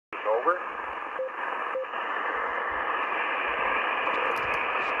Over.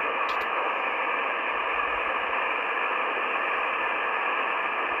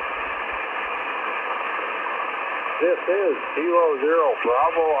 This is Kilo Zero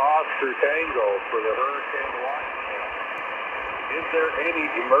Bravo Oscar Tango for the Hurricane Watchman. Is there any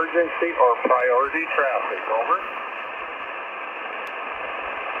emergency or priority traffic? Over.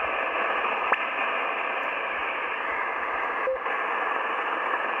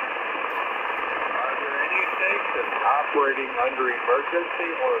 Are there any stations operating under emergency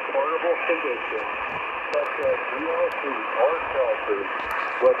or portable conditions, such as VLC or shelters,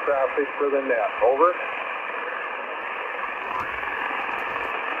 with traffic for the net? Over.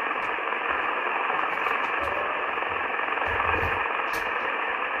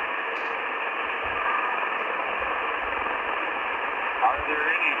 Are there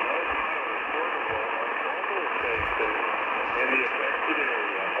any mobile, portable, or mobile stations in the affected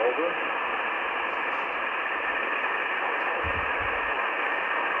area? Over.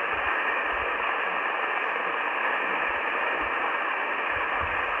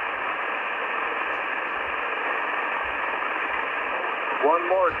 One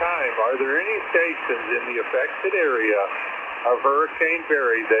more time, are there any stations in the affected area of Hurricane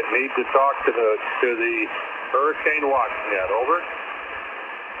Barry that need to talk to the Hurricane Watchnet? Over.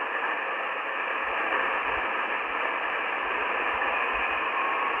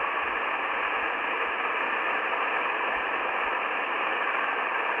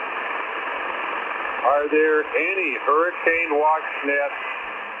 Are there any Hurricane Watchnet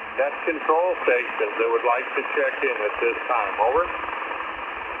net control stations that would like to check in at this time? Over.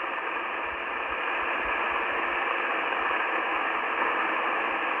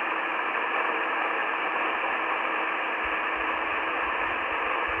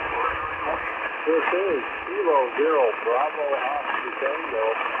 This is Kilo Zero Bravo Oscar Tango.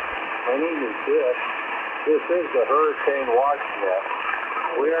 My name is Dick. This is the Hurricane Watchnet.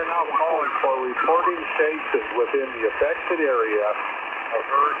 We are now calling for reporting stations within the affected area of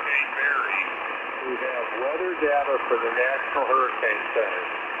Hurricane Barry who have weather data for the National Hurricane Center.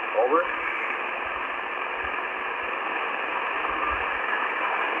 Over.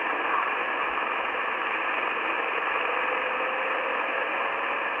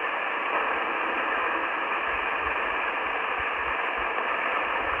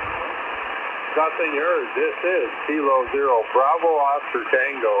 Nothing heard. This is Kilo Zero Bravo Oscar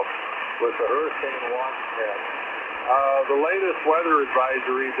Tango with the Hurricane Watchnet. The latest weather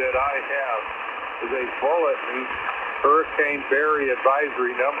advisory that I have is a bulletin, Hurricane Barry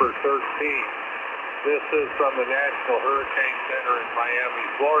Advisory number 13. This is from the National Hurricane Center in Miami,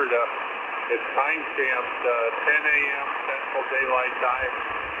 Florida. It's time-stamped 10 a.m. Central Daylight Time,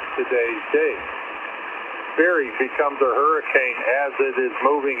 today's date. Barry becomes a hurricane as it is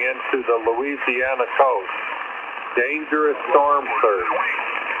moving into the Louisiana coast. Dangerous storm surge,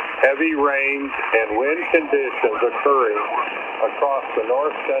 heavy rains, and wind conditions occurring across the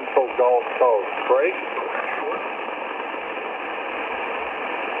north central Gulf Coast. Break.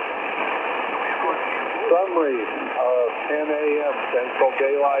 Summary of 10 a.m. Central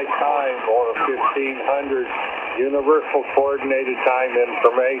Daylight Time or 1500 Universal Coordinated Time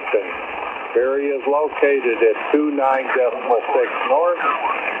information. Barry is located at 29.6 north,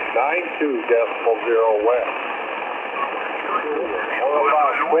 92.0 west, or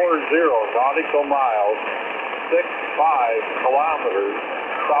about 40 nautical miles, 65 kilometers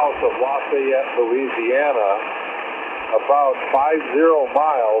south of Lafayette, Louisiana, about 50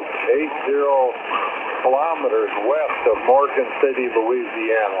 miles, 80 kilometers west of Morgan City,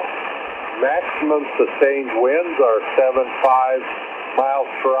 Louisiana. Maximum sustained winds are 75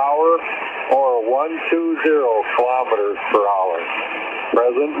 miles per hour or 120 kilometers per hour.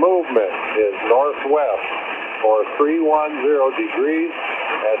 Present movement is northwest or 310 degrees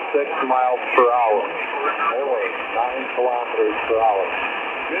at 6 miles per hour or 9 kilometers per hour.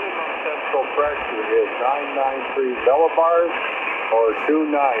 Minimum central pressure is 993 millibars or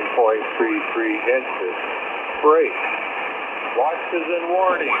 29.33 inches. Break. Watches and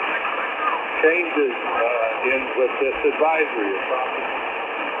warnings. Changes with this advisory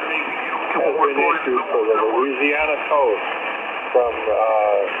has been issued for the Louisiana coast from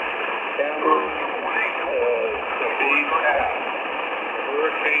Cameron to Bean Pass,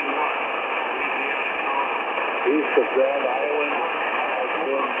 Hurricane Watch, Louisiana coast, east of Grand Island has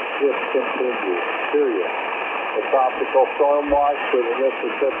been discontinued. Period. The tropical storm watch for the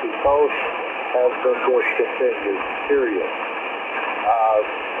Mississippi coast has been discontinued. Period.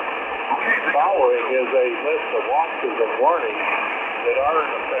 Following is a list of watches and warnings that are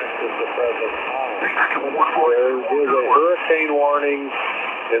in effect at the present time. There is a hurricane warning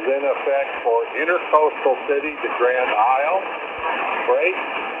is in effect for intercoastal city to Grand Isle. Break.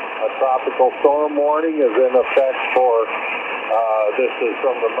 A tropical storm warning is in effect for, this is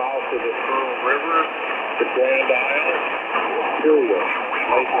from the mouth of the Pearl River to Grand Isle. Period.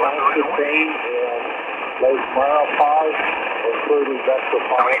 Lake Pontchartrain and Lake Marapaz, including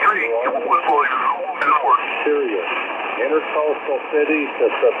metropolitan New Orleans. Period. Intercoastal city to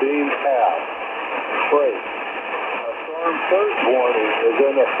Sabine Pass. Break. A storm surge warning is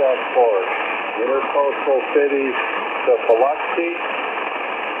in effect for intercoastal cities to Biloxi,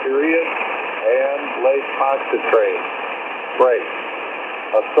 period, and Lake Pontchartrain. Break.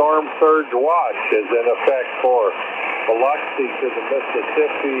 A storm surge watch is in effect for Biloxi to the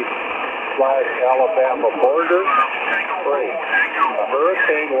Mississippi/Alabama border. Break. A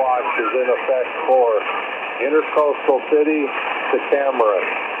hurricane watch is in effect for intercoastal city to Cameron.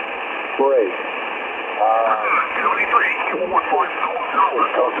 Break.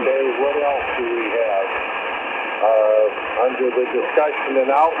 Okay, what else do we have? Under the discussion and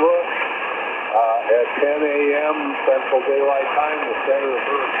outlook, at 10 a.m. Central Daylight Time, the center of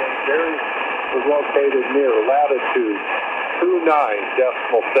Hurricane Barry was located near latitude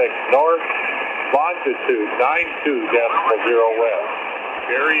 29.6 north, longitude 92.0 west.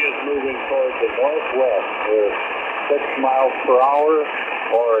 Barry is moving towards the northwest with 6 miles per hour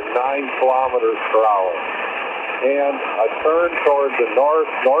or 9 kilometers per hour. And a turn toward the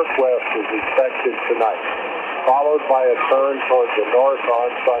northwest is expected tonight, followed by a turn towards the north on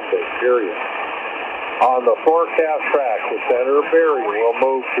Sunday, period. On the forecast track, the center of Barry will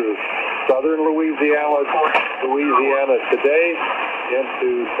move through southern Louisiana today,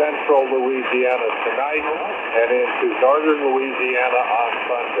 into central Louisiana tonight, and into northern Louisiana on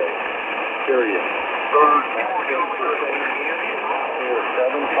Sunday, period.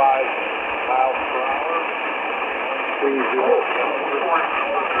 75 miles per hour,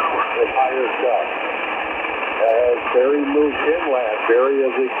 with higher gusts. As Barry moves inland, Barry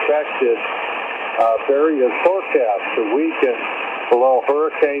is forecast to weaken below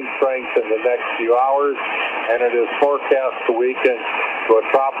hurricane strength in the next few hours, and it is forecast to weaken to a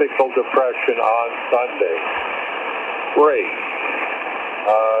tropical depression on Sunday. Great.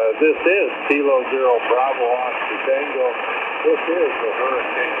 This is Kilo Zero Bravo Oscar Tango. This is the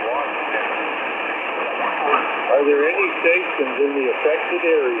Hurricane Watch Center. Are there any stations in the affected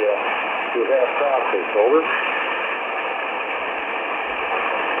area who have traffic? Over.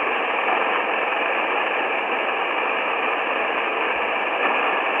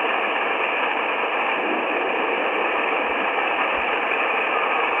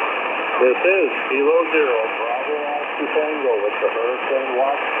 This is Kilo Zero Bravo Oscar Tango with the Hurricane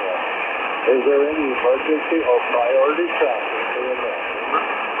Watch Center. Is there any emergency or priority traffic for the net?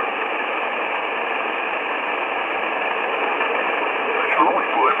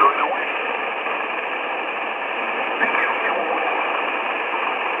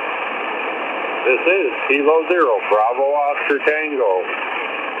 This is Kilo Zero Bravo Oscar Tango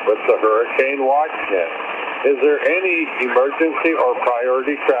with the Hurricane Watch Net. Is there any emergency or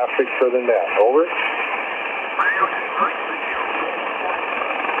priority traffic for the net? Over.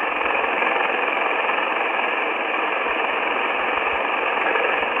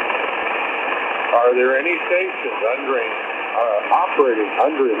 Are there any stations operating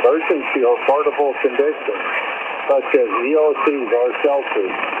under emergency or portable conditions, such as EOCs or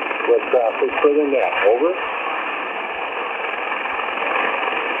shelters, with traffic for the net? Over.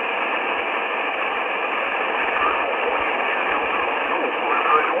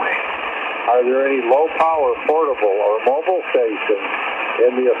 Are there any low-power, portable, or mobile stations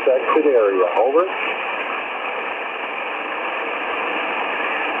in the affected area? Over.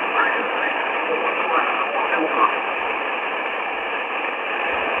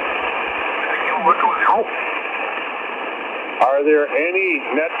 Are there any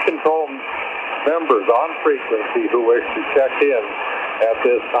net control members on frequency who wish to check in at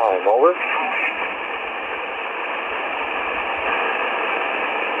this time? Over.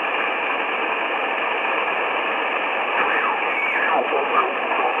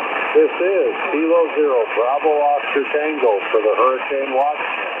 This is Kilo Zero Bravo Oscar Tango for the Hurricane Watch.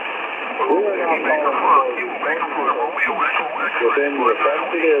 We are now calling within the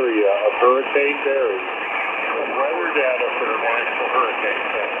affected area of Hurricane Barry. Weather data for the National Hurricane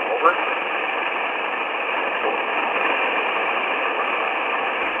Center. Over.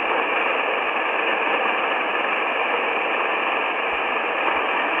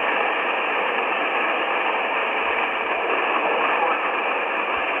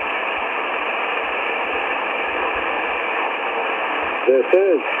 This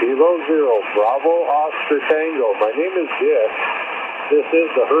is Kilo Zero Bravo Oscar Tango. My name is Dick. This is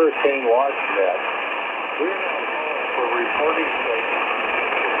the Hurricane Watch Net. We're now calling for reporting stations in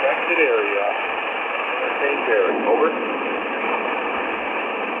the affected area. Hurricane Barry, over.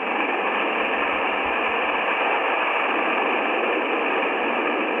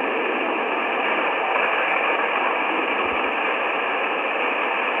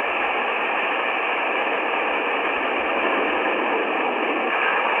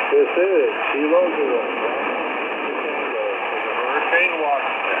 This is Kilo Zero. Hurricane Watch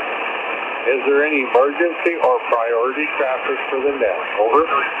Net. Is there any emergency or priority traffic for the net? Over.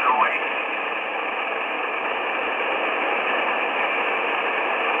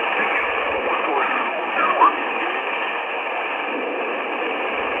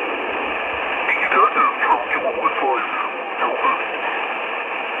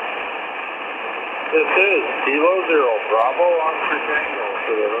 This is Kilo Zero, Bravo Oscar Tango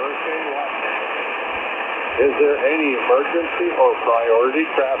for the Hurricane Watch Net. Is there any emergency or priority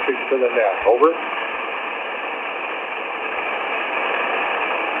traffic for the net? Over.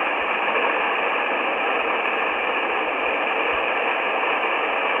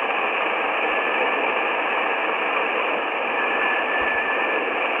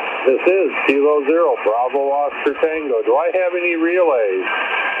 This is Kilo Zero, Bravo Oscar Tango. Do I have any relays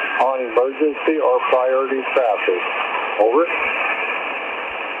on emergency or priority traffic? Over.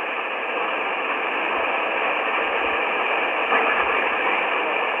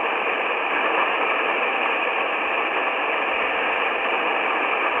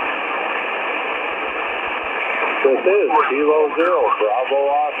 This is Kilo Zero, Bravo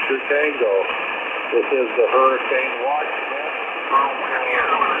Oscar Tango. This is the Hurricane Watch Net.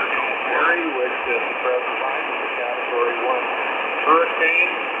 Barry, which is the present line of the Category 1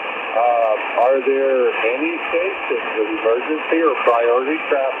 hurricane. Are there any stations with emergency or priority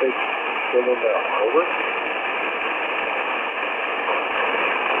traffic in the net? Over.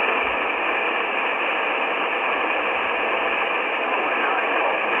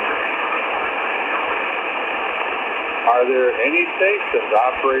 Are there any stations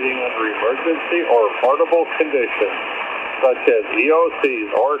operating under emergency or portable conditions, such as EOCs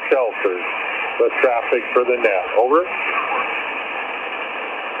or shelters, with traffic for the net? Over.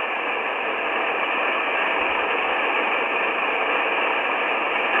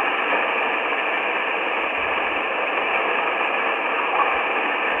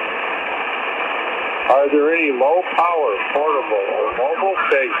 Are there any low-power, portable, or mobile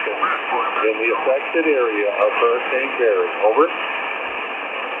stations in the affected area of Hurricane Barry? Over.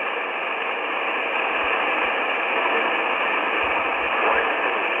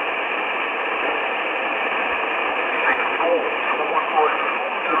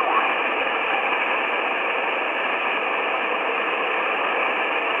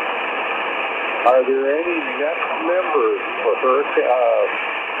 Are there any net members for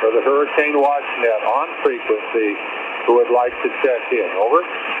the Hurricane Watch Net on frequency who would like to check in? Over.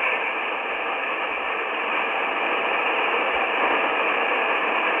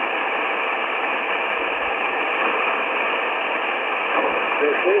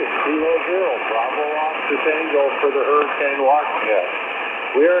 This is Kilo Zero, Bravo Oscar Tango for the Hurricane Watch Net.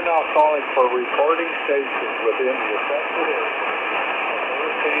 We are now calling for reporting stations within the affected area of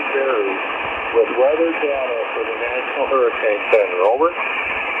Hurricane Barry with weather data for the National Hurricane Center. Over.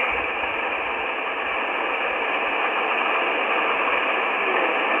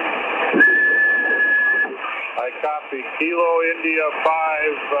 I copy Kilo India 5,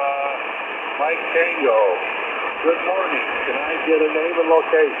 Mike Tango. Good morning. Can I get a name and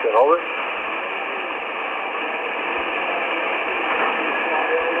location? Over.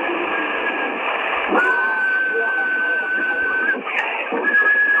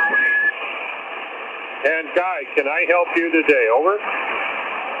 And Guy, can I help you today? Over.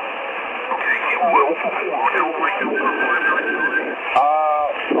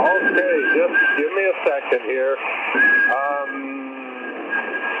 Okay, just give me a second here.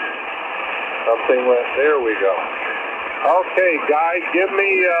 Something went, there we go. Okay, Guy, give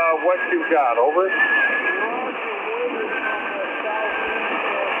me what you've got. Over.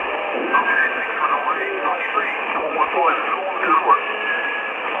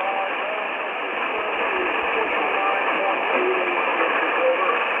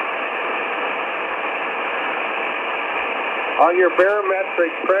 On your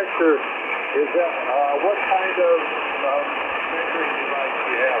barometric pressure, is that what kind of measuring device do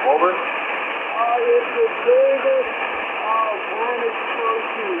you have? Over. It's the Davis Vantage Pro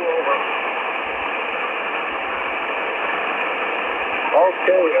 2. Over.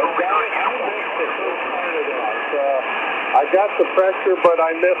 Okay, I got the pressure, but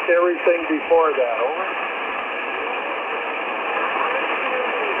I missed everything before that. Over.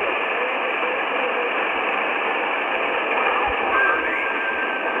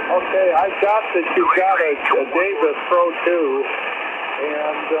 Okay, I got that you've got a Davis Pro 2,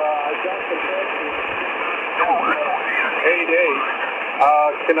 and I got the message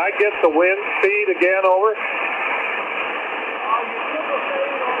 88. Can I get the wind speed again, over?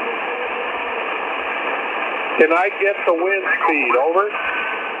 Can I get the wind speed, over?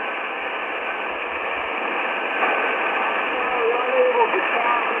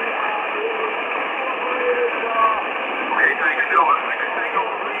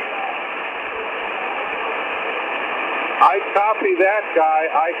 I copy that, guy.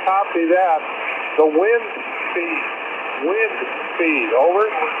 I copy that. The wind speed. Wind speed. Over.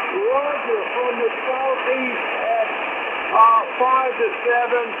 Roger, from the southeast at 5 to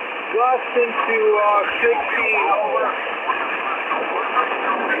 7, gusting to 16. Over.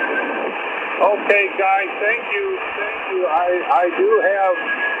 Okay, guy. Thank you. Thank you. I do have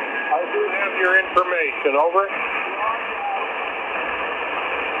your information. Over.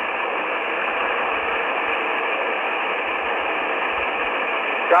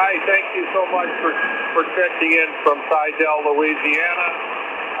 Guy, thank you so much for checking in from Sidell, Louisiana.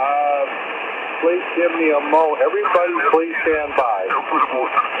 Please give me a moment. Everybody, please stand by.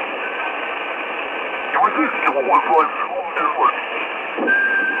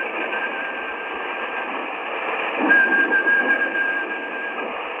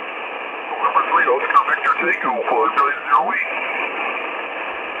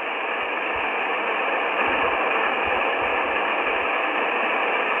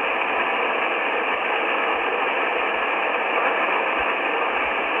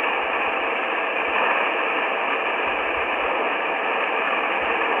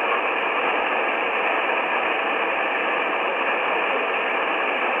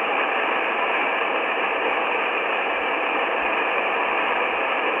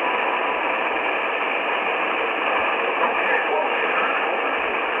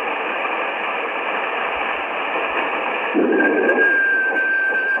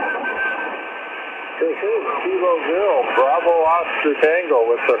 This is Kilo Zero, Bravo Oscar Tango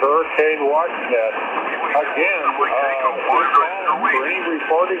with the Hurricane Watch Net. Again, for any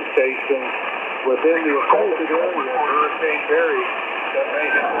reporting stations within the affected area of Hurricane Barry that may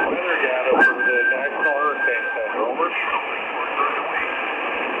have weather data for the National Hurricane Center. Over.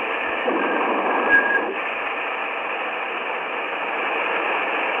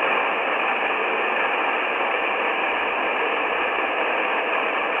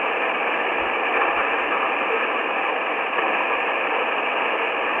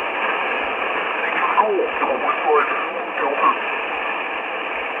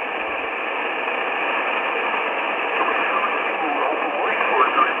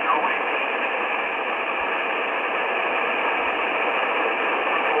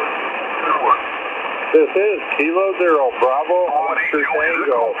 This is Kilo Zero, Bravo Oscar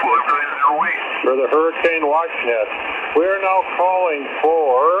Tango for the Hurricane Watch Net. We are now calling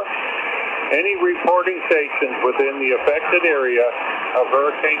for any reporting stations within the affected area of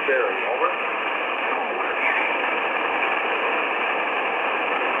Hurricane Barry. Over.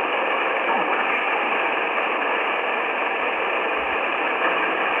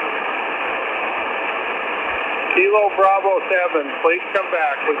 Kilo Bravo 7, please come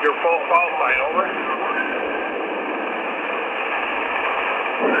back with your full call sign. Over.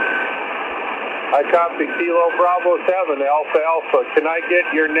 I copy Kilo Bravo 7, Alpha Alpha. Can I get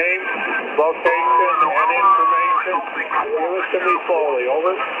your name, location, and information? Give it to me slowly.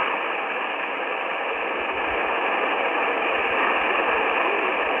 Over.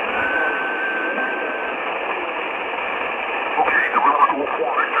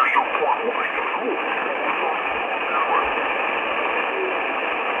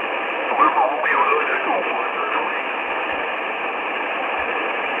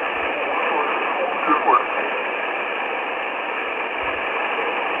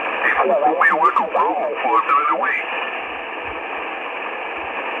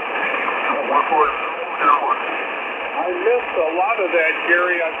 I missed a lot of that,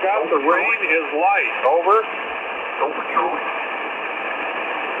 Gary. I've got the rain is light. Over.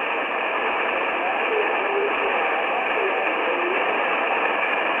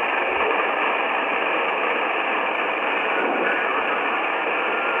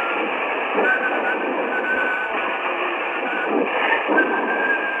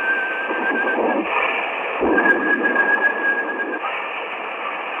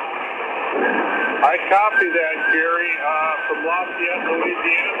 I copy that, Gary, from Lafayette,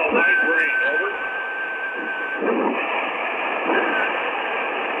 Louisiana, light rain. Over.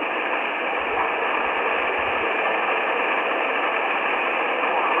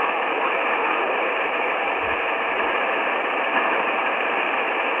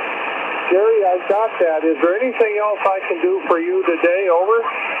 I've got that. Is there anything else I can do for you today? Over.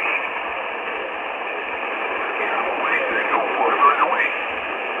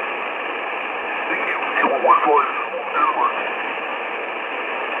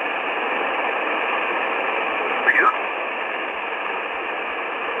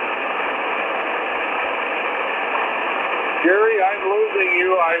 Jerry, I'm losing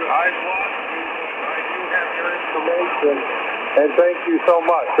you. I've lost you, but I do have your information. And thank you so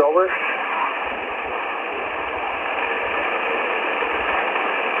much. Over.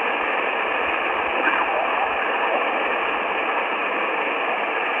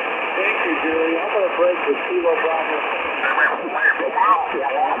 Thank you, Jerry. I'm going to break the Kilo Bravo.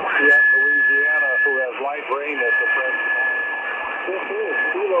 Louisiana, who has light rain at the present time. This is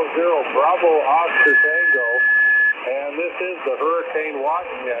Kilo Zero Bravo Oscar Tango. And this is the Hurricane Watch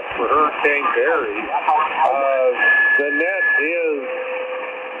Net for Hurricane Barry. The net is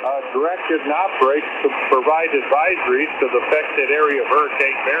directed and operates to provide advisories to the affected area of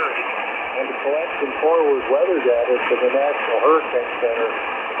Hurricane Barry and to collect and forward weather data to the National Hurricane Center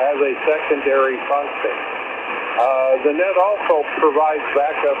as a secondary function. The net also provides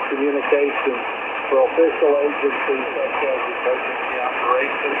backup communications for official agencies such as emergency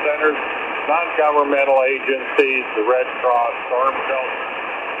operations centers, non-governmental agencies, the Red Cross, storm shelters,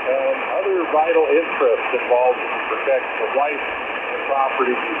 and other vital interests involved in the protection of life and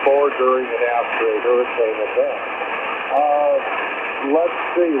property before, during, and after a hurricane event. Let's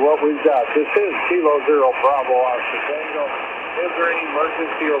see what we've got. This is Kilo Zero Bravo Oscar Tango. Is there any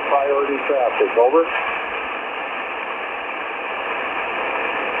emergency or priority traffic? Over.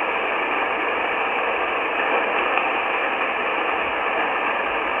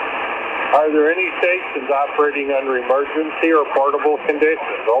 Are there any stations operating under emergency or portable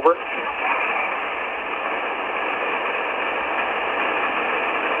conditions? Over.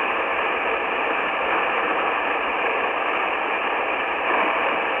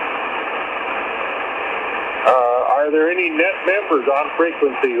 Are there any net members on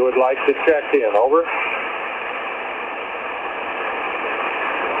frequency who would like to check in? Over.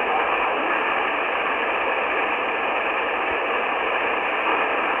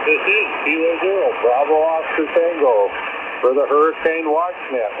 This is Kilo Zero Bravo Oscar Tango for the Hurricane Watch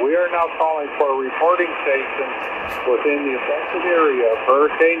Net. We are now calling for a reporting station within the affected area of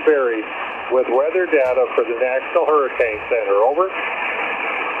Hurricane Barry with weather data for the National Hurricane Center. Over.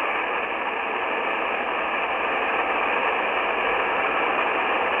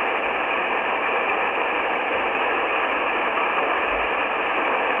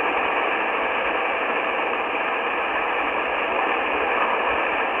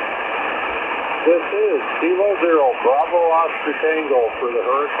 This is Kilo Zero Bravo Oscar Tango for the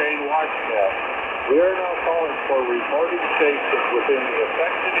Hurricane Watch Net. We are now calling for reporting stations within the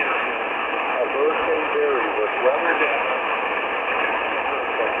affected area of Hurricane Barry with weather data.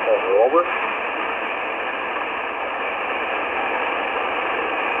 Over.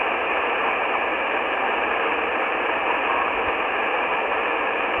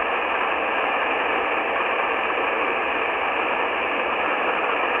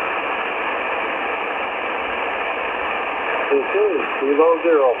 This is Kilo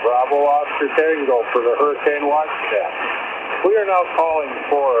Zero Bravo Oscar Tango for the Hurricane Watch Net. We are now calling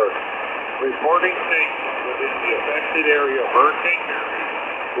for reporting stations within the affected area of Hurricane Barry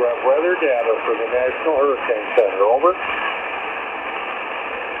who have weather data for the National Hurricane Center. Over.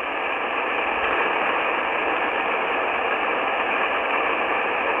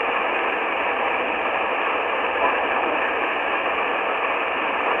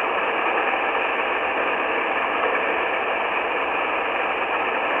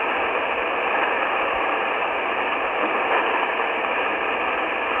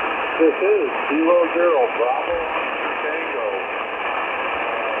 This is Kilo Zero Bravo Oscar Tango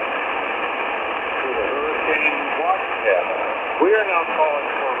for the Hurricane Watch Net. We are now calling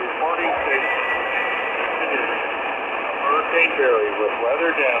for reporting stations of Hurricane Barry with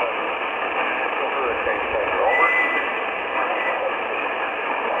weather data for the Hurricane Center. Over.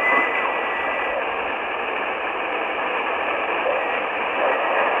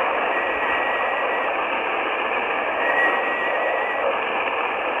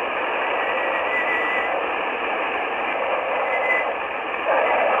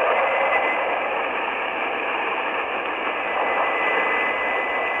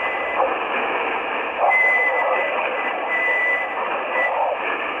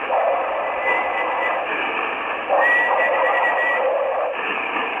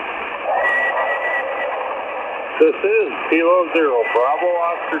 This is Kilo Zero Bravo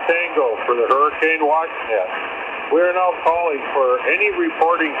Oscar Tango for the Hurricane Watch Net. We are now calling for any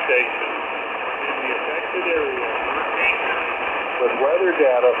reporting stations within the affected area of Hurricane Barry with weather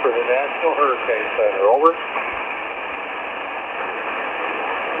data for the National Hurricane Center. Over.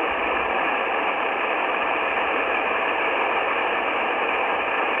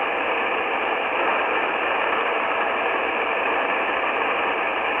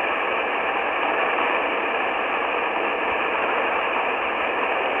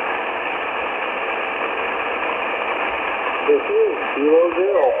 This is Kilo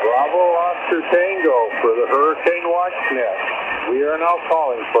Zero, Bravo Oscar Tango for the Hurricane Watch Net. We are now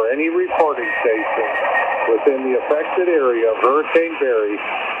calling for any reporting stations within the affected area of Hurricane Barry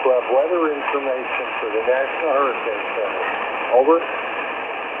who have weather information for the National Hurricane Center. Over.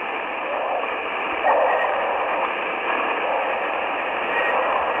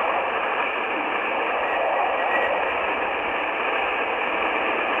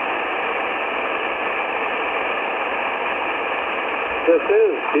 This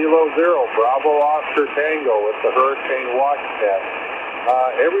is Kilo Zero, Bravo Oscar Tango with the Hurricane Watch Net.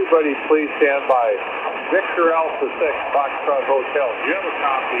 Everybody please stand by. Victor Alpha 6, Foxtrot Hotel. Do you have a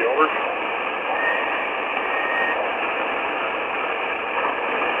copy? Over.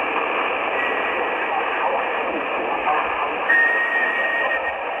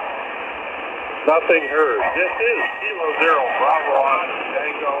 Nothing heard. This is Kilo Zero, Bravo Oscar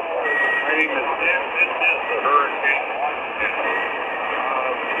Tango. My name is Dan. This is the Hurricane Watch Net.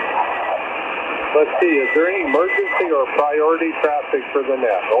 Let's see, is there any emergency or priority traffic for the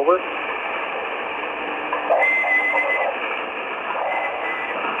net? Over.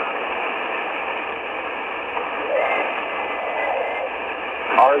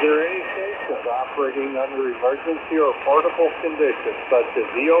 Are there any stations operating under emergency or portable conditions such as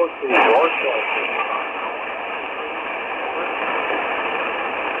EOC or shelter?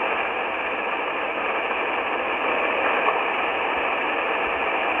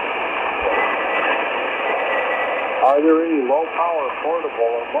 Are there any low-power, portable,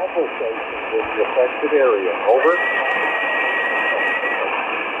 or mobile stations in the affected area? Over.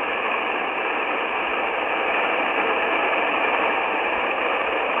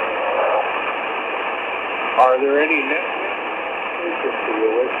 Are there any network frequency you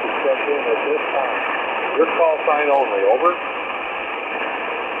wish to check in at this time? Your call sign only. Over.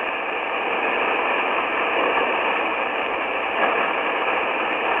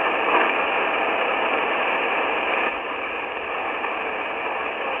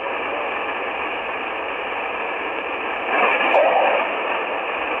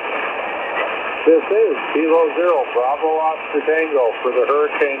 This is Kilo Zero, Bravo Oscar Tango for the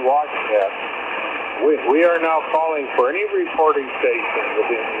Hurricane Watch Net. We are now calling for any reporting station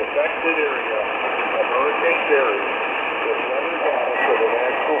within the affected area of Hurricane Barry with weather data for the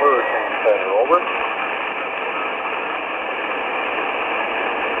National Hurricane Center. Over.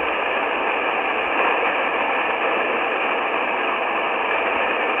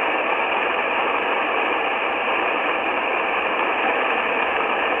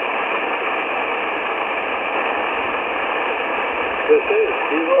 This is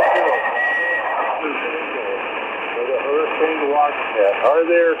Kilo Zero, for the Hurricane Watch Net. Are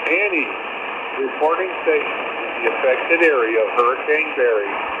there any reporting stations in the affected area of Hurricane Barry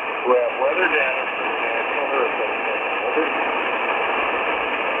who have weather data for the National Hurricane Center? Over.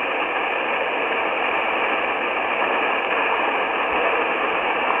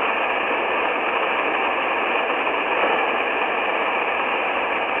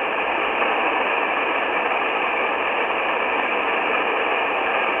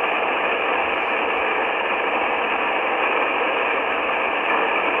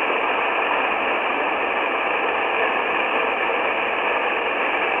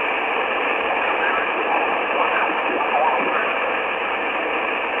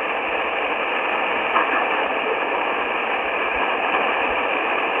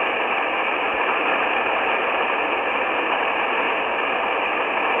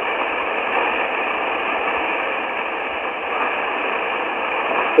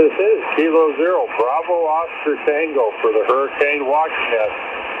 This is Kilo Zero, Bravo Oscar Tango for the Hurricane Watch Net.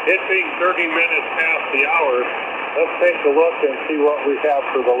 It being 30 minutes past the hour, let's take a look and see what we have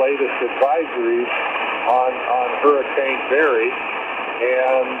for the latest advisories on Hurricane Barry.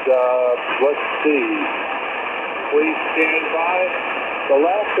 And let's see. Please stand by. The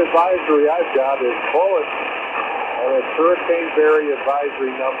last advisory I've got is bullet, and it's Hurricane Barry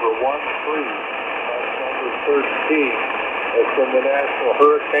advisory number 13. That's number 13. It's from the National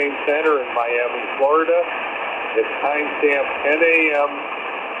Hurricane Center in Miami, Florida. It's timestamp 10 a.m.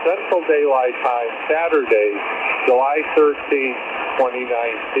 Central Daylight Time, Saturday, July 13,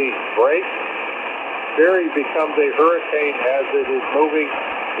 2019. Break. Barry becomes a hurricane as it is moving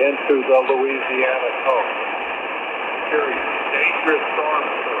into the Louisiana coast. Period. Dangerous storm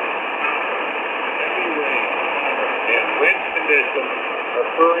surge. Heavy rain and wind conditions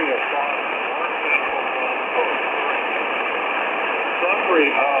occurring across the north central Gulf Coast. Summary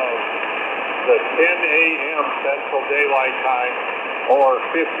of the 10 a.m. Central Daylight Time or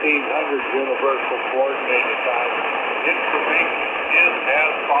 1500 Universal Coordinated Time. Information is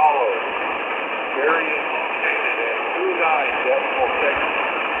as follows. Variant located at 29.6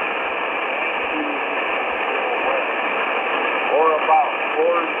 west, or about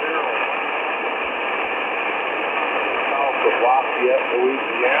 40 south of Lafayette,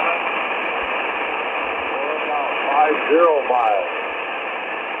 Louisiana, or about 50 miles,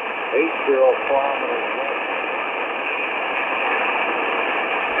 80 kilometers west.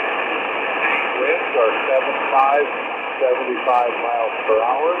 Winds are 75 miles per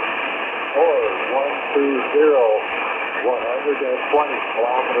hour, or 120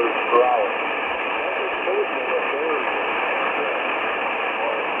 kilometers per hour.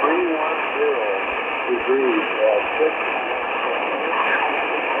 310 degrees at 6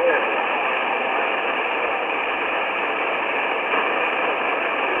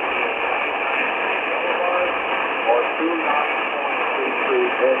 or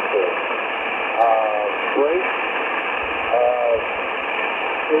 29.33 inches. Break.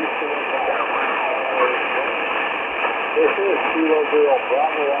 This is Kilo Zero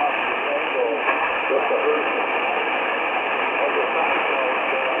Bravo Oscar Tango with the hurricane. As a side note,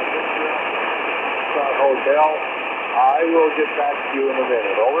 Hotel, I will get back to you in a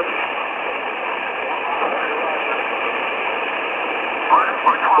minute. Over.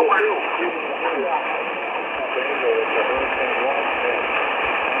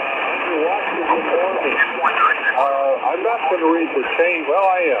 I'm not going to read the change. Well,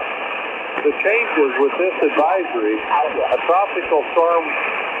 I am. The changes with this advisory, a tropical storm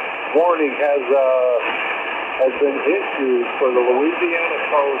warning has been issued for the Louisiana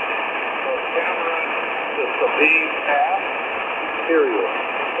coast from Cameron to Sabine Pass, period.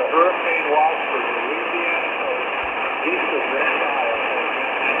 The hurricane watch for the Louisiana coast east of Grand Isle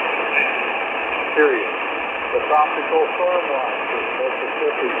has been issued, period. The tropical storm watch for the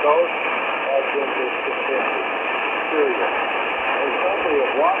Mississippi coast has been discontinued, period. A summary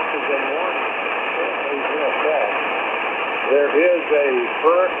of watches and warnings currently in effect. There is a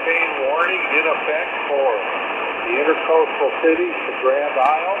hurricane warning in effect for the intercoastal cities to Grand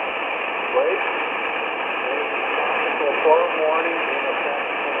Isle. Break. Tropical storm warning in effect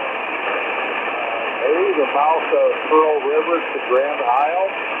for A, the mouth of Pearl River to Grand Isle,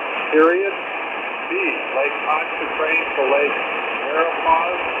 period. B, Lake Pontchartrain to Lake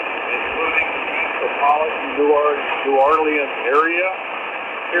Marathon, including the metropolitan New Orleans area,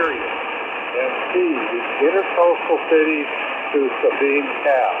 period. And C, the intercoastal cities to Sabine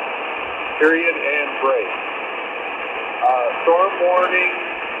Pass, period, and break. Storm warning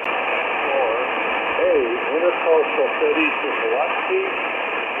for A, intercoastal cities to Biloxi,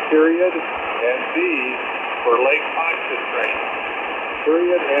 period, and B, for Lake Pontchartrain,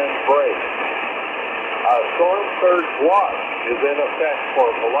 period, and break. Storm surge watch is in effect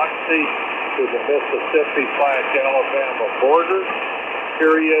for Biloxi to the Mississippi/Alabama border,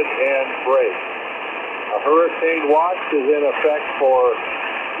 period, and break. A hurricane watch is in effect for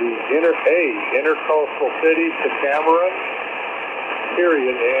the intercoastal cities to Cameron,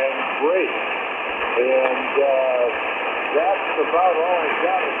 period, and break. And that's about all I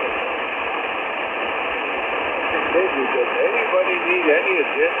got. Does anybody need any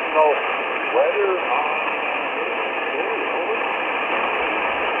additional weather on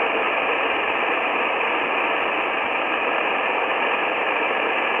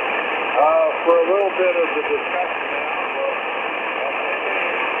for a little bit of the discussion now,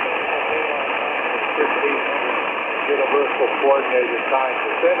 Universal Coordinated Time.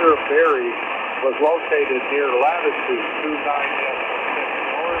 The center of Berry was located near latitude 29.6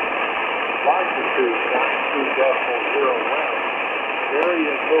 north, longitude 92.0 west. Berry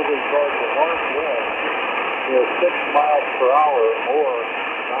is moving toward the northwest near 6 miles per hour or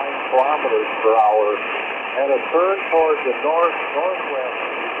 9 kilometers per hour, and a turn toward the northwest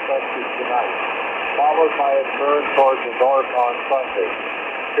expected tonight, followed by a turn toward the north on Sunday,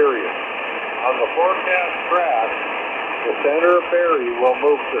 period. On the forecast track, the center of Berry will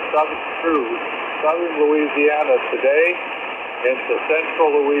move through southern Louisiana today, into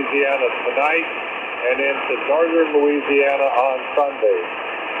central Louisiana tonight, and into northern Louisiana on Sunday,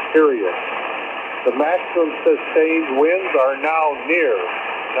 period. The maximum sustained winds are now near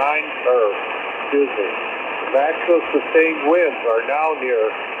the maximum sustained winds are now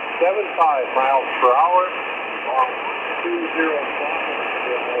near 75 miles per hour, or 20 kilometers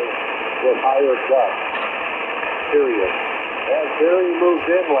with higher gusts, period. As Barry moves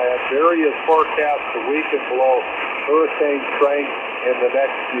inland, Barry is forecast to weaken below hurricane strength in the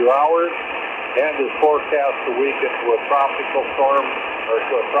next few hours and is forecast to weaken to a tropical storm or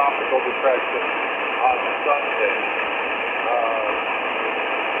to a tropical depression on Sunday.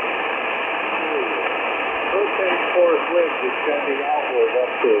 Hurricane force winds extending outward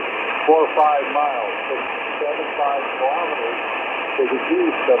up to 4 or 5 miles, 675 kilometers to the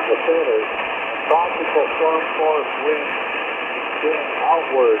east of the center. Tropical storm force winds extend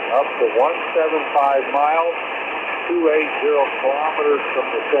outward up to 175 miles, 280 kilometers from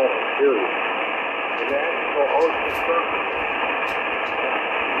the center, period. The National Ocean Surface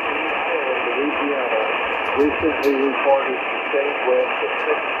in Louisiana recently reported sustained winds of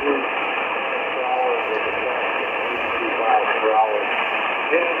 60 per hour with a gust of 82 miles per hour.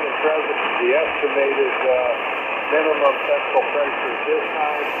 And the estimated minimum central pressure this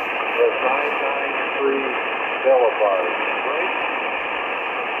time was 993 millibars. Right?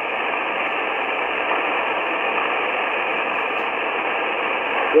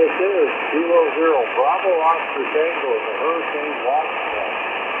 This is Kilo Zero Bravo Oscar Tango in the hurricane watch net.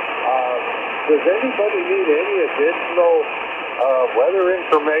 Does anybody need any additional weather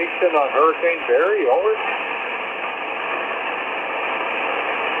information on Hurricane Barry? Over.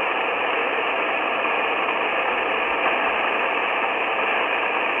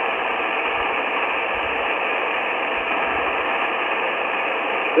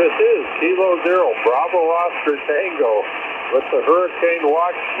 This is Kilo Zero Bravo Oscar Tango with the Hurricane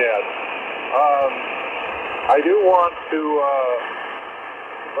Watch Net. I do want to,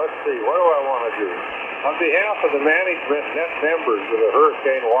 let's see, what do I want to do? On behalf of the management net members of the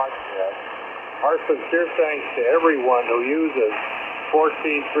Hurricane Watch Net, our sincere thanks to everyone who uses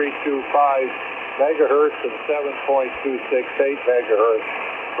 14325 megahertz and 7.268 megahertz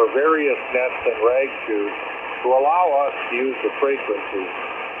for various nets and rag tubes to allow us to use the frequency,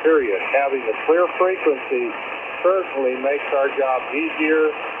 period. Having a clear frequency certainly makes our job easier,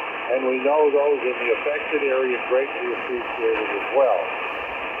 and we know those in the affected area greatly appreciate it as well.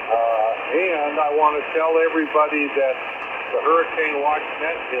 And I want to tell everybody that the Hurricane Watch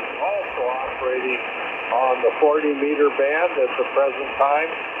Net is also operating on the 40-meter band at the present time,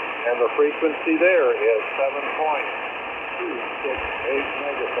 and the frequency there is 7.268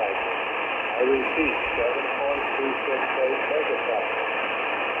 megacycles. I repeat, 7.268 megacycles.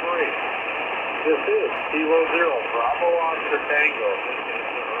 Great. This is Kilo Zero Bravo Oscar Tango. This is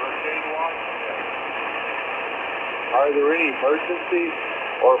the Hurricane Watch Net. Are there any emergency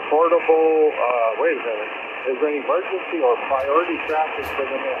or portable, wait a minute. Is there any emergency or priority traffic for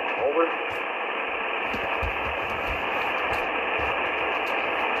the net? Over.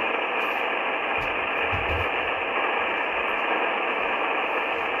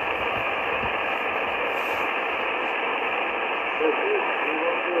 This is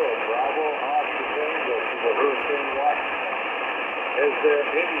Kilo Zero Bravo Oscar Tango to the Hurricane Watch Net. Is there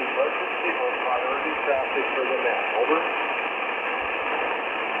any emergency or priority traffic for the net? Over.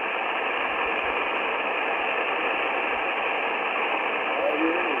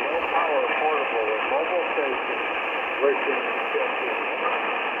 Low-power portable and mobile stations reaching 50.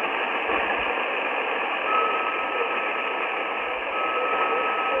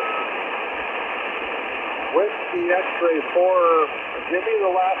 Whiskey X-ray 4, give me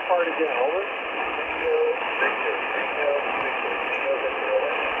the last part again, over.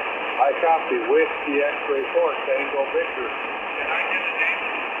 I copy. Whiskey X-ray 4, Tango Victor. Can I get a name?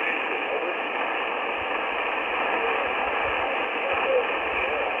 Over.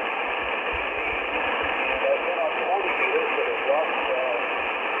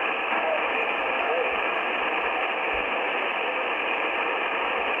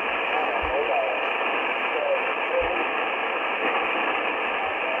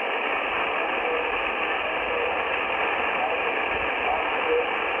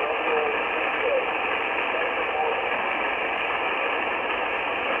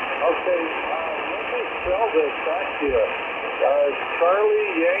 Okay, let me spell this back to you. Charlie,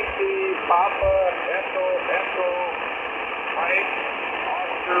 Yankee, Papa, Echo, Mike,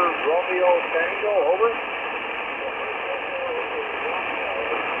 Oscar, Romeo, Tango, over.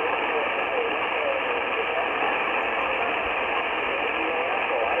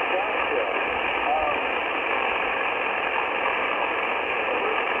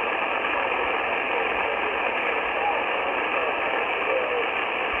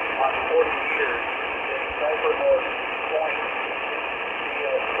 On 40 meters in Cypher North Point, the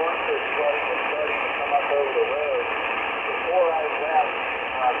storm surge flooding was starting to come up over the road. Before I left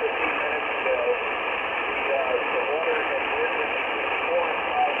 15 minutes ago, the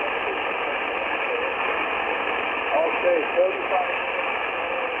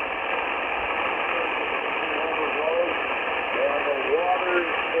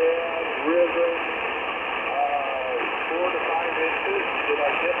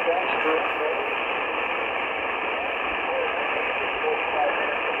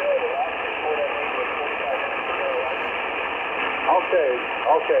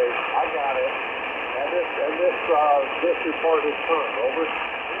Okay, I got it. And this report is current. Over.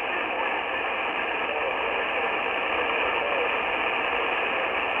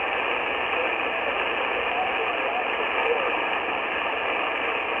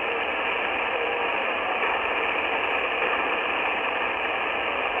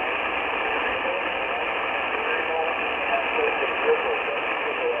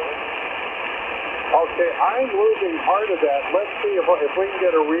 Okay, I'm losing part of that. Let's see if we can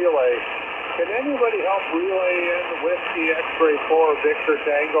get a relay. Can anybody help relay in Whiskey X-Ray 4 Victor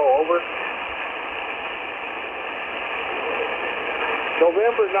Tango, over?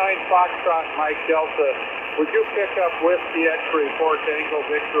 November 9 Foxtrot Mike Delta, would you pick up Whiskey X-Ray 4 Tango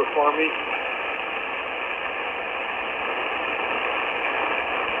Victor for me?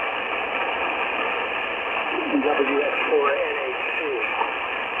 WX4NH2.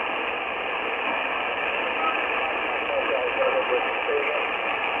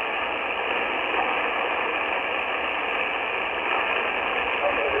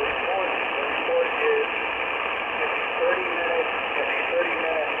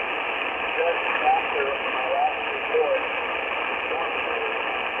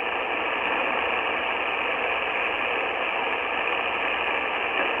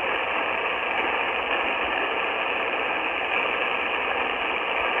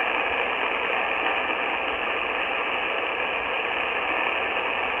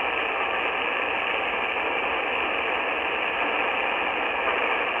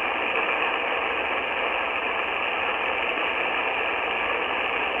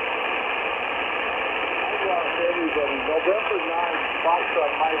 November 9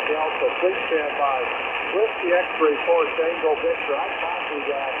 Foxtrot Mike Delta, please stand by. Whiskey X-Ray 4 Tango Victor. I copied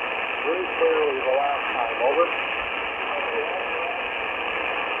that very clearly the last time, over.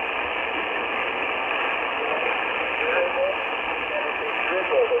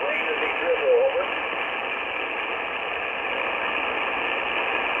 The rain is a drizzle, over.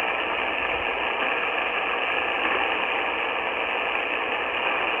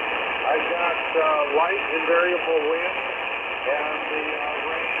 I got light and variable wind and the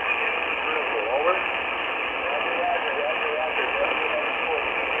rain and drizzle, over. Roger.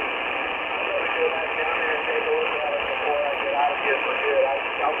 I'm going to go back down there and take a look at it before I get out of here for good.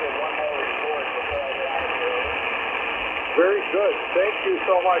 I'll get one more report before I get out of here. Very good. Thank you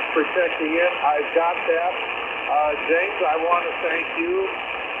so much for checking in. I've got that. James, I want to thank you.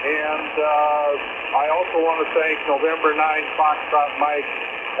 And I also want to thank November 9 Foxtrot Mike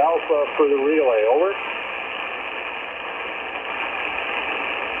Alpha for the relay, over.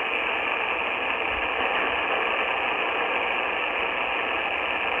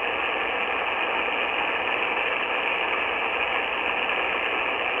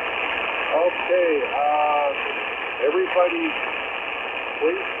 Okay, everybody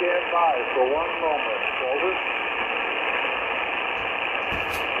please stand by for one moment, over.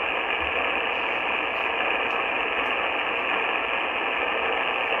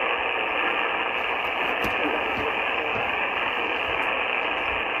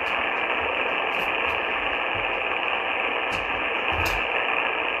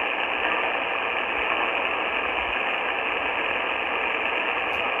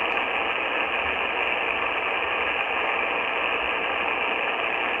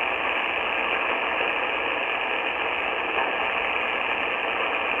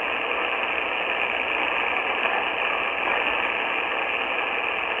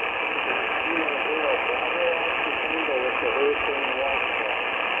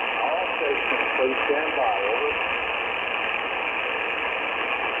 Please stand by, over.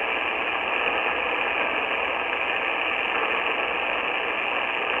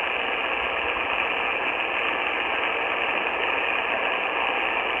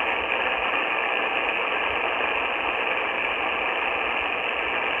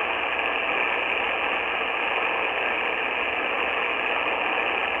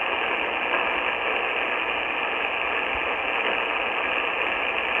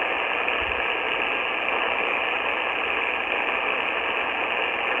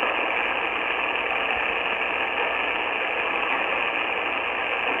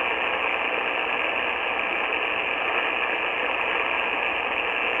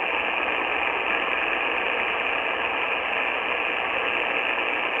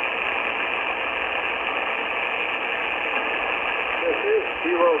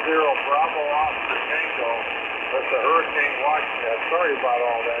 Zero Bravo Oscar Tango with the hurricane watch net. Sorry about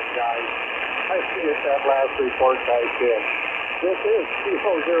all that, guys. I see it that last report I did. This is 00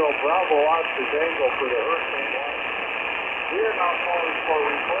 Bravo Oscar Tango for the hurricane watch. We are now calling for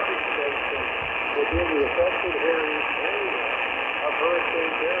reporting stations within the affected area of Hurricane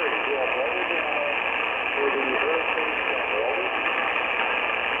Barry. We'll hold down for the Hurricane Center. Over.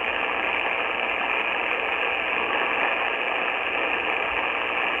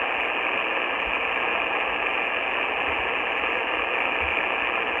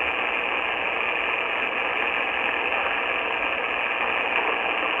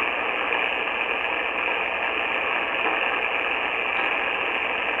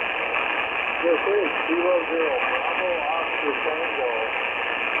 This is 00 Bravo Oscar Tango.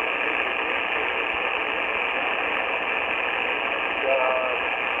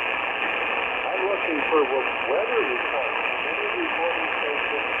 I'm looking for weather reports. Any reporting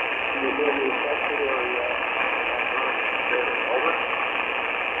station within the affected area. Over.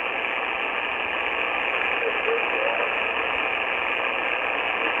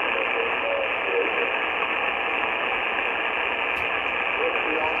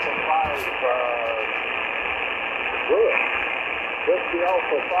 Lewis. Whiskey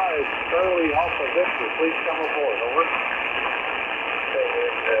Alpha 5, Charlie Alpha Victor, please come aboard. Over.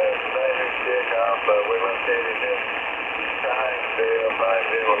 We're located in Pineville,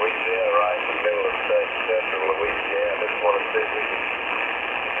 Louisiana, right in the middle of central Louisiana. Just want to see if we can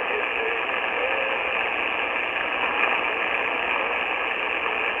get to you.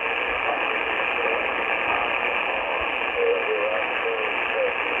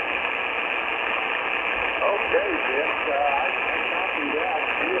 Okay, Jim, I copy that.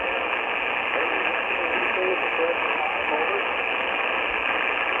 Do you have anything to press time over?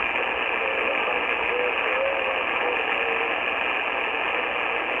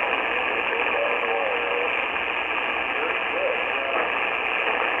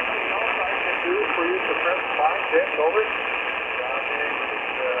 For you to press 5, Dick, over.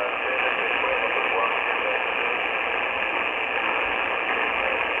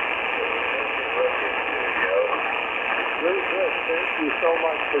 Very good. Thank you so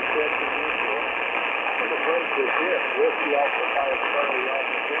much for checking in. I'm going to break this in. Whiskey Alpha 5, Charlie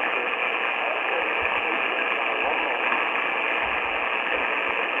Alpha Victor.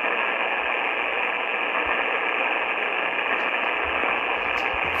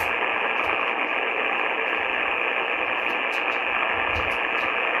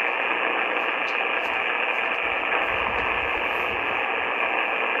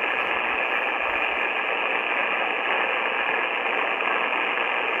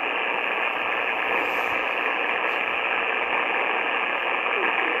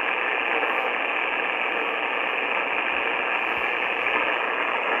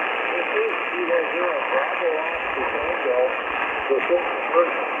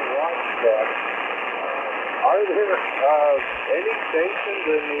 Are there any stations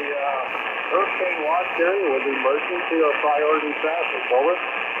in the hurricane watch area with emergency or priority traffic? Over.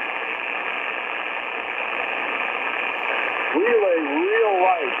 Relay, real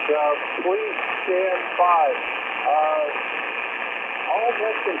light. Please stand by. All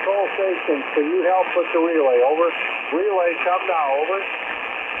net control stations, can you help with the relay? Over. Relay, come now. Over.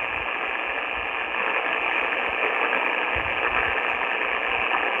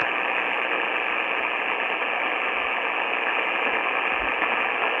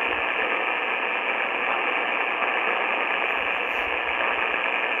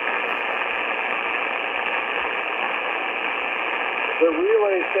 The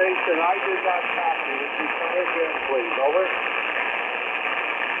relay station, I did not copy. Would you come again, please? Over.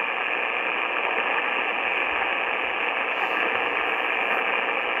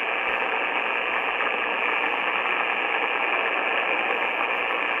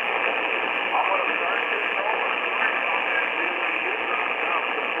 I'm going to start this over.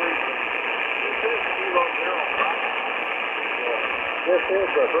 This is 00. This is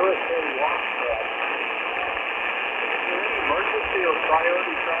the hurricane watch track. Emergency or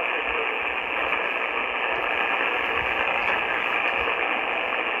priority traffic?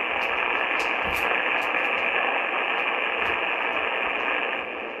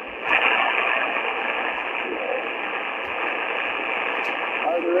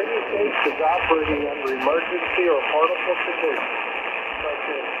 Are there any stations operating under emergency or partial conditions, such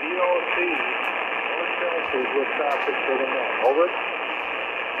as DOC or shelters with traffic for the night? Over.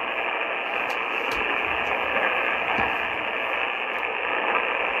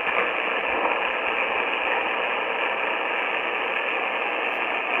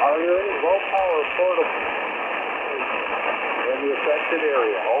 Are there any low-power portable in the affected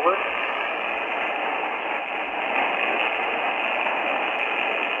area? Over.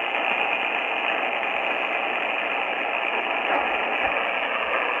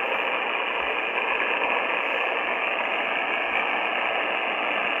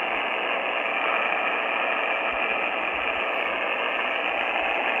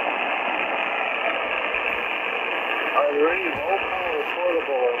 Are there any low-power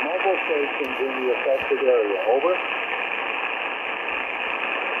portable or mobile stations in the affected area? Over.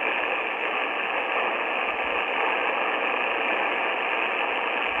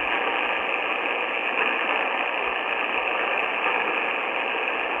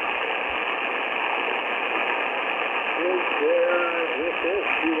 This is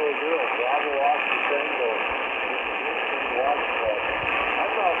Kilo Zero, Bravo Oscar Tango.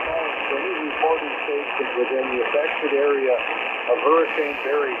 I'm not calling for any reporting stations within the affected area of Hurricane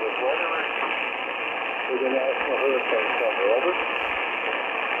Barry with weather for the National Hurricane Center. Over.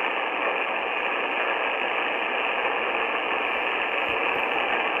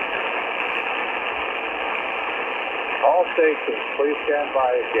 All stations, please stand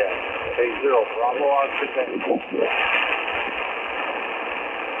by again. 80, Bravo Oscar Tango.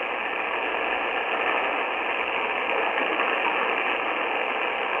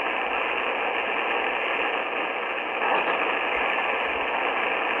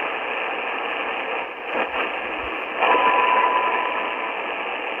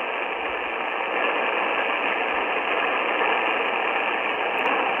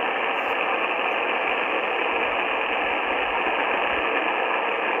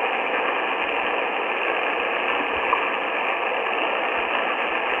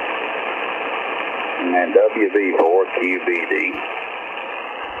 And WV4QBD.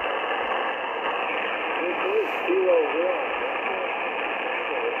 This is Kilo Zero.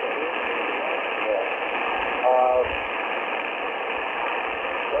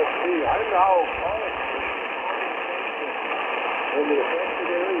 Let's see, I'm now calling in the affected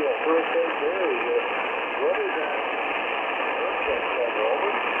area of Hurricane Barry. What is that? Hurricane Center,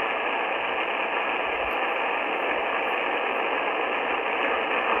 over.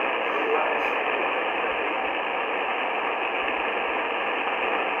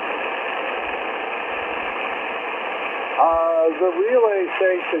 The relay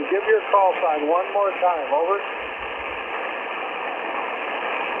station, give your call sign one more time, over.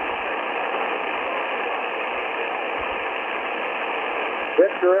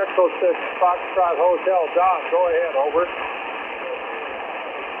 Victor Echo 6, Foxtrot Hotel. Don, go ahead, over.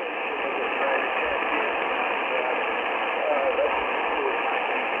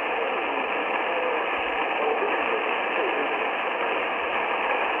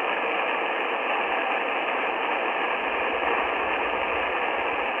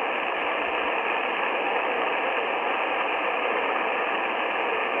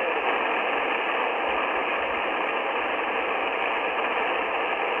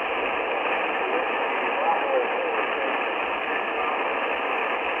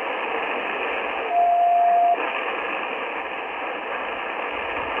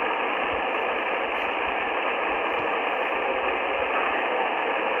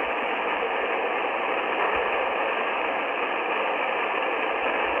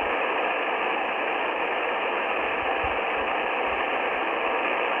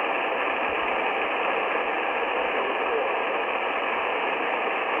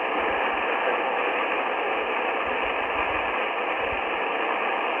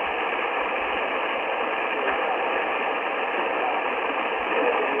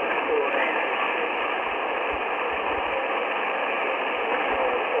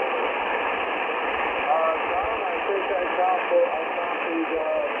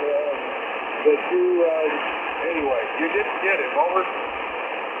 Anyway, you didn't get him, over.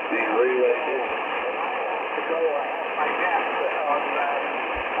 The relay did. To go my gas on that.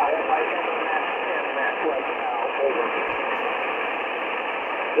 I have my gas on that right now, over.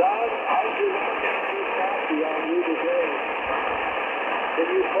 John, I do not get too copy on you today. Can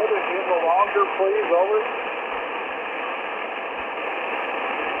you put it in the longer, please, over?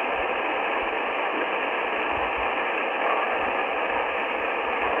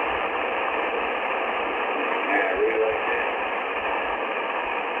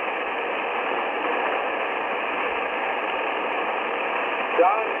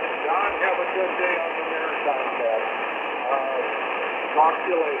 Don, have a good day on the Maritime Cat. Talk to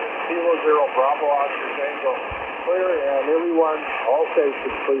you later. Kilo Zero, Bravo Oscar Tango. Clear, and everyone, all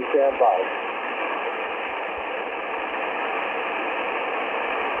stations, please stand by.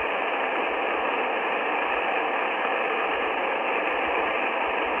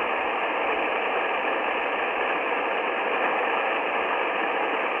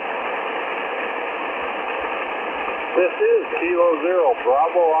 This is Kilo Zero,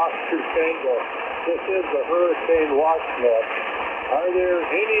 Bravo Oscar Tango. This is the Hurricane Watch Net. Are there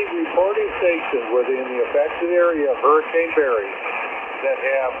any reporting stations within the affected area of Hurricane Barry that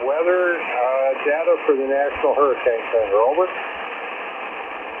have weather data for the National Hurricane Center? Over.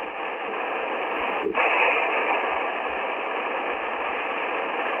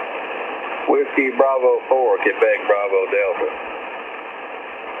 Whiskey Bravo 4, Quebec Bravo Delta.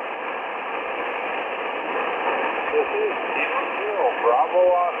 This is Kilo Zero,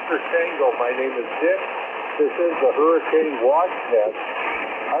 Bravo Oscar Tango. My name is Dick. This is the Hurricane Watch Net.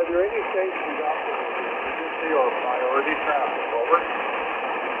 Are there any stations out there with emergency or priority traffic? Over.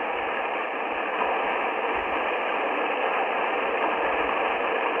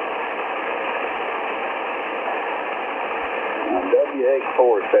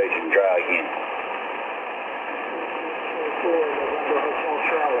 WH4 station, try again.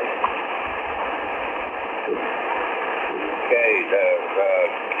 Okay,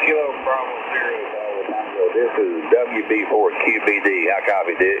 Kilo Bravo Zero, this is WB4QBD. How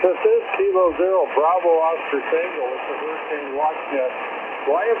copy, Dick? This is Kilo Zero, Bravo Oscar Tango with the Hurricane Watch Net.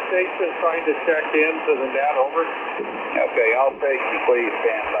 Do I have stations trying to check into the net? Over. Okay, all stations, please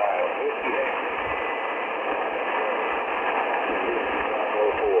stand by.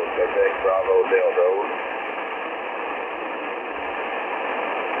 Quebec Bravo Delta, over.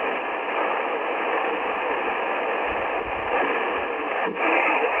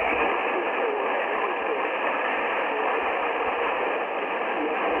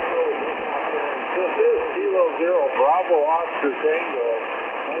 This is Kilo Zero, Bravo Oscar Tango.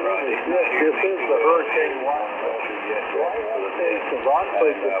 This is the Hurricane Watch Net. Do I have stations on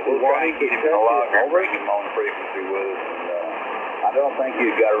frequency? We'll try and get him in the logger and bring him on frequency with us. I don't think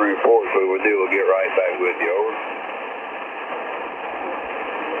you've got a report, so we'll get right back with you, over.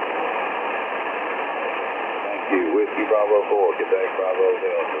 Thank you. Whiskey Bravo 4, Quebec Bravo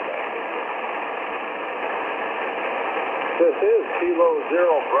Delta. This is Kilo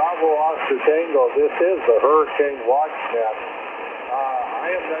Zero, Bravo Oscar Tango. This is the Hurricane Watch Net.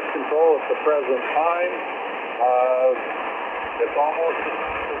 I am net control at the present time. It's almost the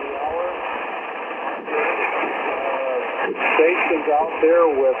top of the hour. Stations out there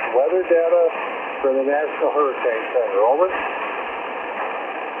with weather data for the National Hurricane Center. Over.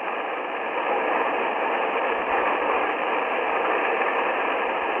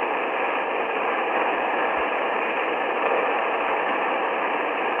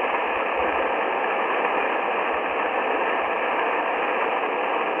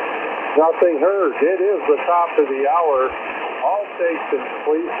 Nothing heard. It is the top of the hour. All stations,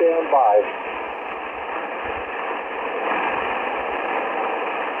 please stand by.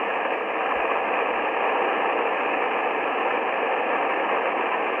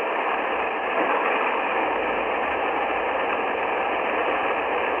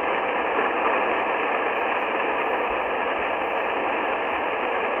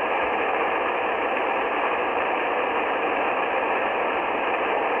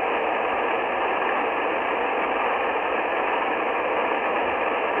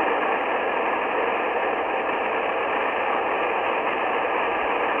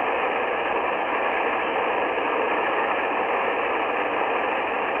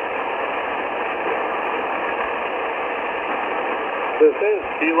 This is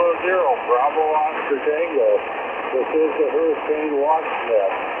Kilo Zero, Bravo Oscar Tango. This is the Hurricane Watch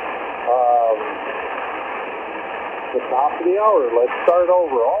Net. The top of the hour. Let's start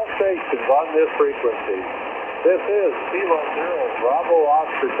over. All stations on this frequency. This is Kilo Zero, Bravo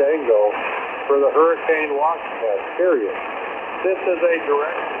Oscar Tango for the Hurricane Watch Net, period. This is a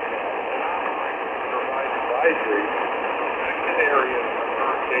direct provide advisory affected areas of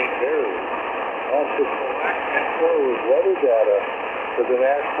hurricane areas and to collect and close weather data to the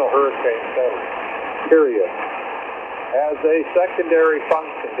National Hurricane Center, period. As a secondary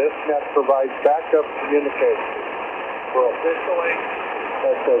function, this net provides backup communication for official agencies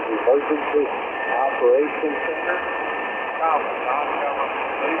such as Emergency Operations Center, non-government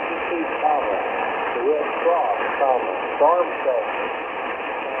agencies, the Red Cross, Storm Shelter,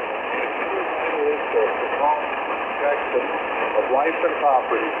 and protection of life and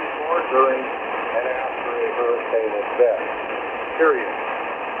property before, during, and after a hurricane event. Period.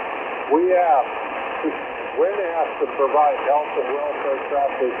 We ask, when asked to provide health and welfare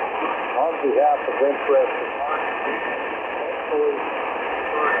traffic on behalf of interested parties, especially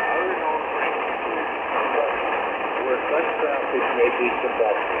for other known frequencies where such traffic may be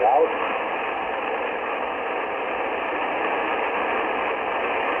conducted out.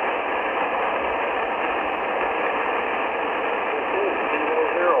 This is Kilo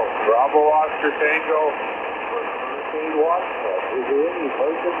Zero, Bravo Oscar Tango. Watch net. Is there any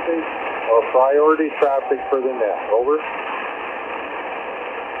emergency or priority traffic for the net? Over.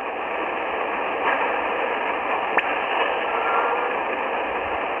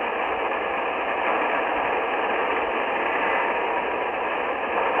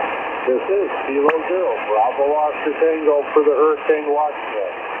 This is Kilo Zero, Bravo Oscar Tango for the Hurricane Watch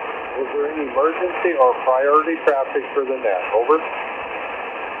Net. Is there any emergency or priority traffic for the net? Over.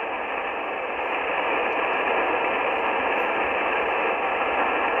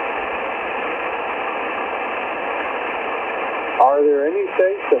 Are there any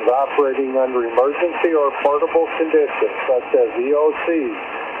stations operating under emergency or portable conditions, such as EOCs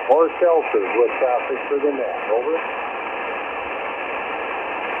or shelters with traffic for the net? Over.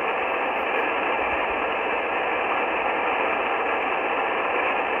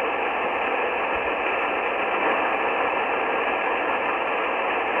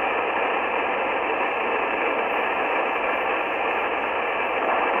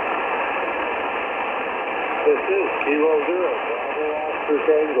 This is Kilo Zero, Bravo Oscar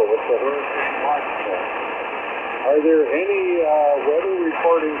Tango with the Hurricane Watch Net. Are there any weather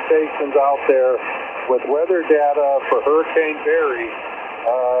reporting stations out there with weather data for Hurricane Barry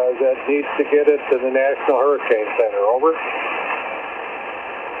that needs to get it to the National Hurricane Center? Over.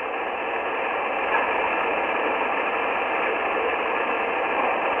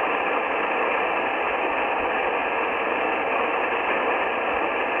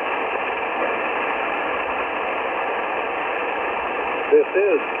 This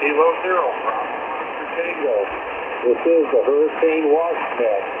is Kilo Zero, Bravo Oscar Tango. This is the Hurricane Watch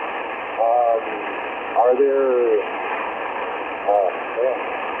Net. Are there,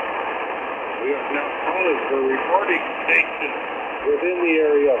 We are now calling for reporting stations within the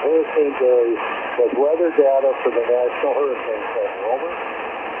area of Hurricane Barry with weather data for the National Hurricane Center? Over.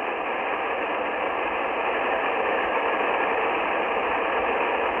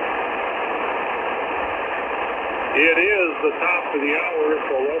 It is the top of the hour,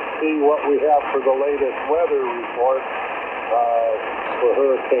 So let's see what we have for the latest weather report for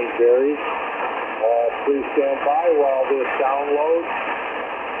Hurricane Barry. Please stand by while this downloads.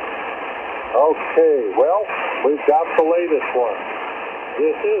 Okay, well, we've got the latest one.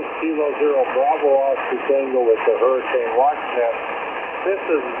 This is Kilo Zero Bravo Oscar Tango with the Hurricane Watch Net. This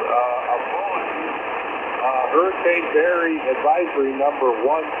is a bulletin. Hurricane Barry Advisory number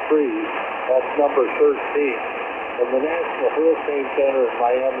 13, that's number 13. From the National Hurricane Center in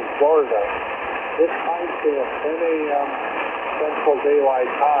Miami, Florida. It's timestamp 10 a.m. Central Daylight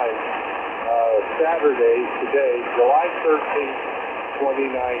Time, Saturday, today, July 13,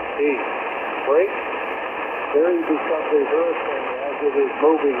 2019. Break. Barry becomes a hurricane as it is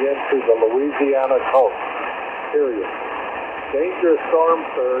moving into the Louisiana coast. Period. Dangerous storm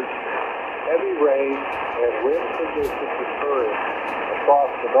surge, heavy rain, and wind conditions occurring across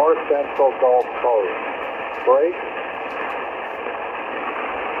the north central Gulf Coast. Break.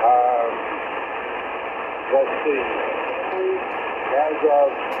 Let's see. As of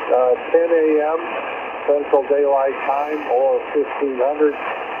 10 a.m. Central Daylight Time or 1500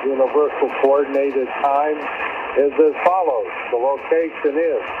 Universal Coordinated Time is as follows. The location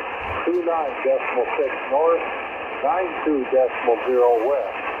is 29.6 north, 92.0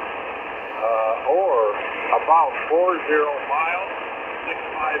 west, or about 40 miles,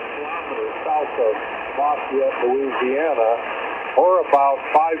 65 kilometers south of Lafayette, Louisiana, or about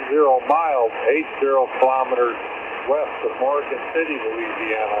 50 miles, 80 kilometers west of Morgan City,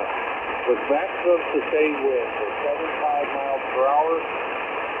 Louisiana, with maximum sustained winds of 75 miles per hour,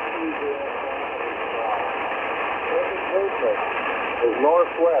 20 kilometers per hour. Present movement is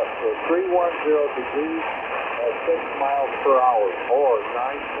northwest of 310 degrees at 6 miles per hour, or 9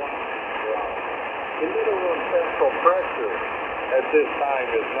 kilometers per hour. The minimum central pressure at this time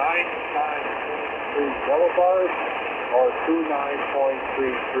is 9 times 23 millibars, or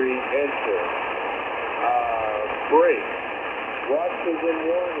 29.33 inches. Break. Watches and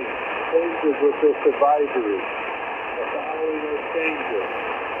warnings associated with this advisory. The following are changes.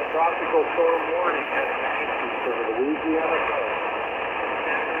 A tropical storm warning has been issued for the Louisiana coast.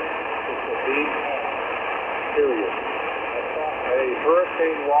 To Sabine Pass. Period. A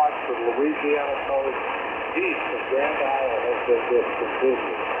hurricane watch for the Louisiana coast east of Grand Isle has been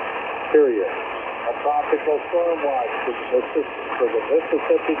discontinued. Period. A tropical storm watch for the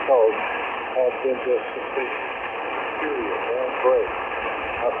Mississippi coast has been discontinued. Period. And break.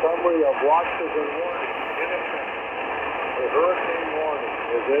 A summary of watches and warnings in effect. A hurricane warning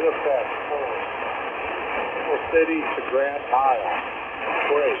is in effect for Mexico City to Grand Isle.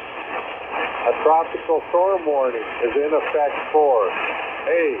 Break. A tropical storm warning is in effect for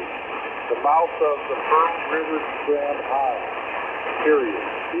A, the mouth of the Pearl River to Grand Isle. Period.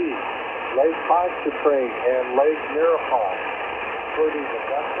 B, Lake Pontchartrain and Lake Marathon, including the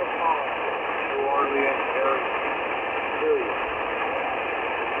metropolitan New Orleans area. Period.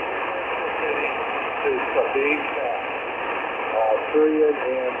 City to Sabine Pass. Period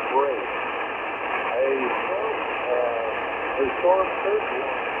and break. A storm surge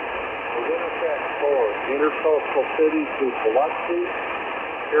warning is in effect for intercoastal cities to Biloxi,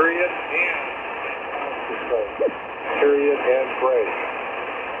 period, and period, and break.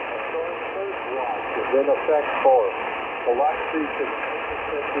 A storm surge watch is in effect for Biloxi to the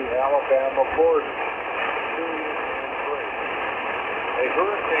Mississippi, Alabama border, period, and break. A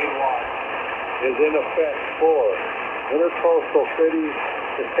hurricane watch is in effect for intercoastal cities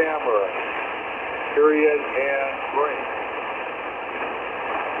to Tamarack, period, and break.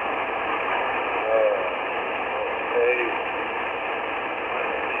 Okay.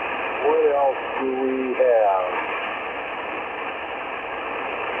 What else do we have?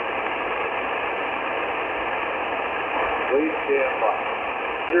 Please stand by.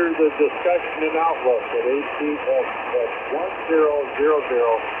 Under the discussion and outlook at 10:00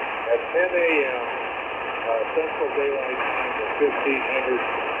 at 10 a.m. Central Daylight Time at 1500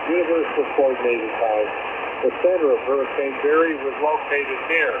 Universal Coordinated Time. The center of Hurricane Barry was located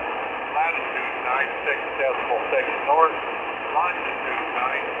near latitude 96.6 north, longitude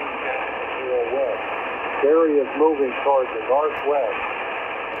 92.0 west. Barry is moving toward the northwest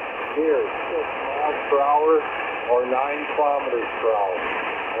near 6 miles per hour or 9 kilometers per hour.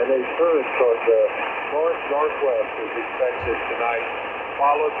 And a turn toward the north-northwest is expected tonight,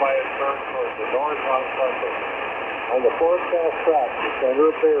 followed by a turn toward the north on Sunday. On the forecast track, the center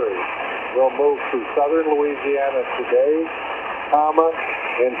of Barry will move through southern Louisiana today,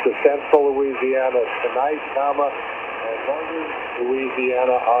 into central Louisiana tonight, and northern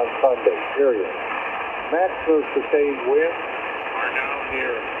Louisiana on Sunday, period. Maximum sustained winds are now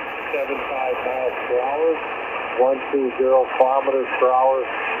near 75 miles per hour, 120 kilometers per hour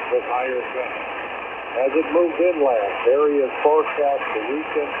with higher gusts. As it moves inland, Barry is forecast to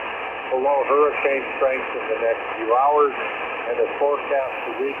weaken below hurricane strength in the next few hours and is forecast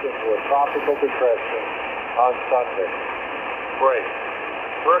to weaken to a tropical depression on Sunday. Break.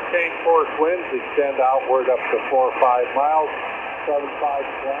 Hurricane force winds extend outward up to 4 or 5 miles, 75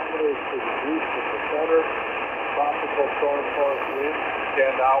 kilometers to the east of the center. Tropical storm force winds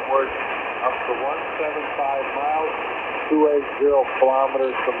extend outward up to 175 miles, 280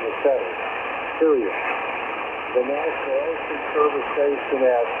 kilometers from the center. Period. The National Ocean Service Station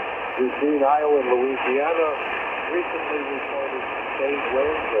at Eugene Island, Louisiana, recently reported sustained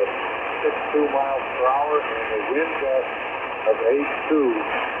winds of 62 miles per hour and a wind gust of 82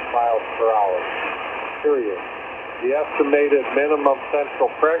 miles per hour. Period. The estimated minimum central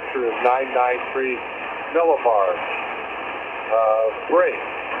pressure is 993 millibars. Break.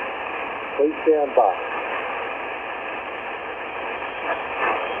 Please stand by.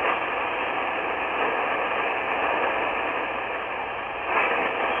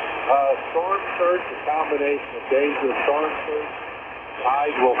 Storm surge, a combination of dangerous storm surge,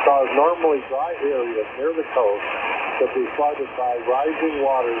 tide will cause normally dry areas near the coast to be flooded by rising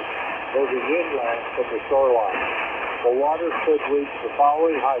waters moving inland from the shoreline. The water should reach the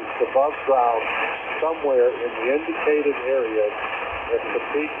following heights above ground somewhere in the indicated areas if the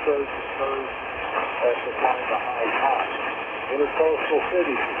peak surge occurs at the time of high tide. Intercoastal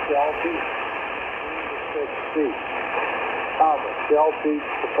cities of Shell Beach, 3 to 6 feet. Shell Beach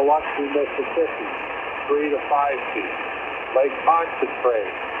to Biloxi, Mississippi, 3 to 5 feet. Lake Pontchartrain,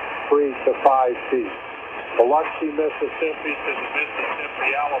 3 to 5 feet. Biloxi, Mississippi to the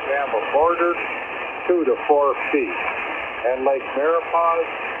Mississippi-Alabama border, 2 to 4 feet. And Lake Marapoz,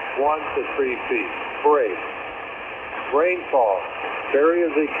 1 to 3 feet. Break. Rainfall. Barry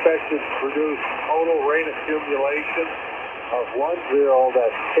is expected to produce total rain accumulation of 10,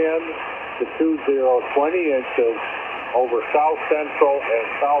 that's 10 to 20 inches over south central and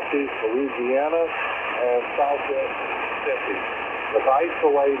southeast Louisiana and southwest Mississippi, with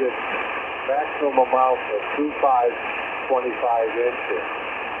isolated maximum amounts of 25 inches.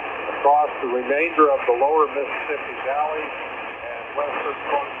 Across the remainder of the lower Mississippi Valley and western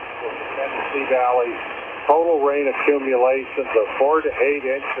portions of the Tennessee Valley, total rain accumulations of 4 to 8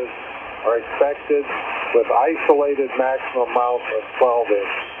 inches are expected, with isolated maximum amounts of 12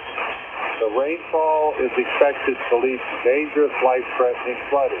 inches. The rainfall is expected to lead to dangerous, life-threatening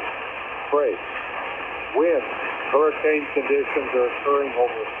flooding. Break. Wind. Hurricane conditions are occurring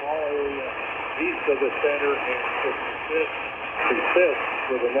over a small area east of the center and should persist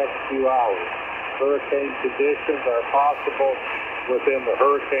for the next few hours. Hurricane conditions are possible within the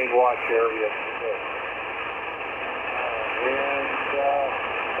hurricane watch area today.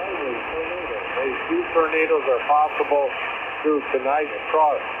 Finally, tornadoes. A few tornadoes are possible through tonight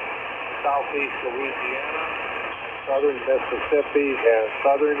across southeast Louisiana, southern Mississippi, and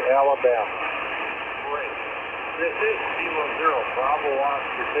southern Alabama. Great. This is Kilo Zero, Bravo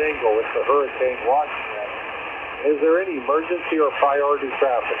Oscar Tango with the Hurricane Watch Net. Is there any emergency or priority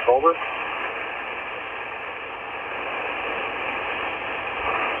traffic? Over.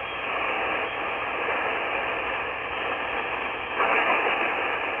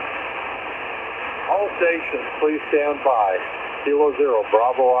 All stations, please stand by. Kilo 0,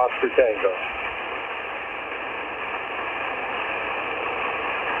 Bravo Oscar Tango.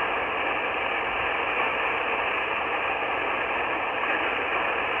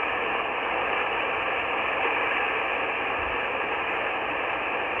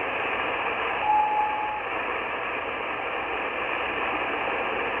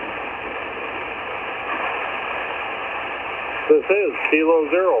 This is Kilo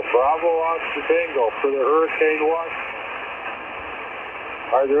 0, Bravo Oscar Tango for the Hurricane Watch.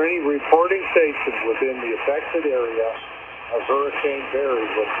 Are there any reporting stations within the affected area of Hurricane Barry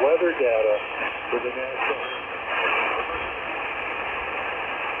with weather data for the National?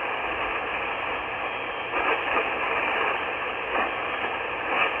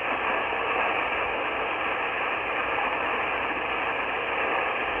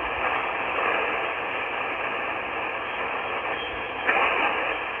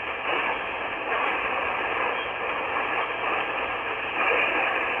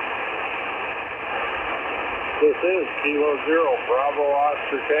 This is Kilo 0, Bravo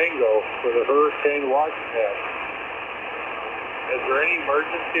Oscar Tango for the Hurricane Watch Net. Is there any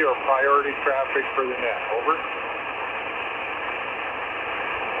emergency or priority traffic for the net? Over.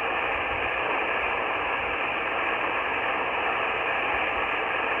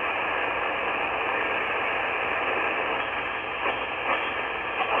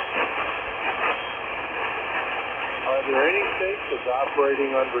 Are there any stations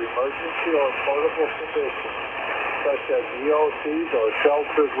operating under emergency or portable conditions, such as EOCs or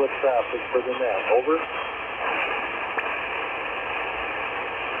shelters with traffic for the net? Over.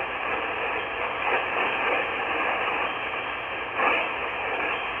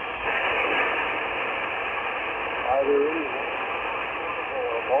 Are there any portable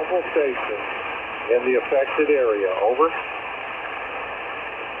or mobile stations in the affected area? Over.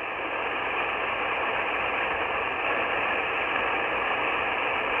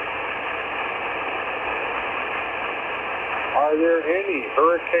 Are there any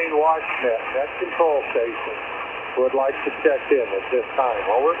Hurricane Watch net control stations who would like to check in at this time?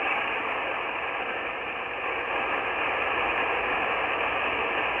 Over.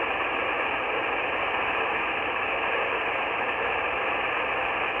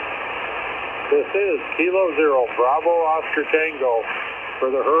 This is Kilo 0, Bravo Oscar Tango for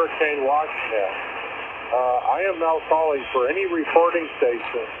the Hurricane Watch net. I am now calling for any reporting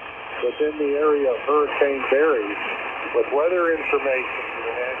station within the area of Hurricane Barry with weather information for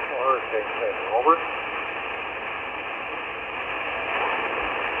the National Hurricane Center. Over.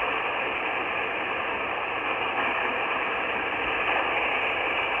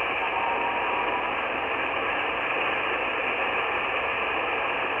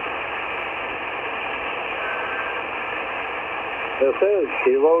 This is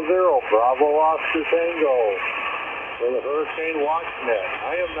Kilo 0, Bravo Oscar Tango for the Hurricane Watch Net.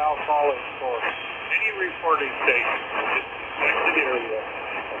 I am now calling for any reporting station in the area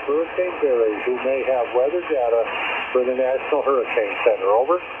of Hurricane Barry who may have weather data for the National Hurricane Center.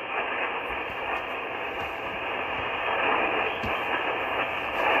 Over.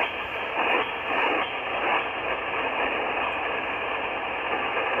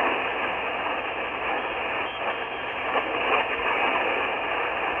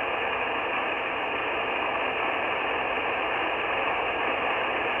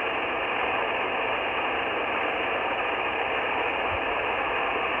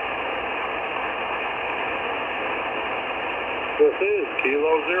 This is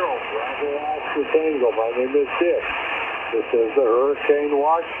Kilo 0, Bravo Oscar Tango. My name is Dick. This is the Hurricane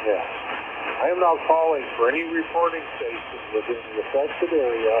Watch Net. I am now calling for any reporting stations within the affected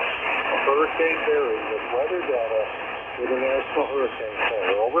area of Hurricane Barry with weather data for the National Hurricane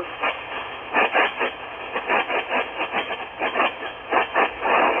Center. Over.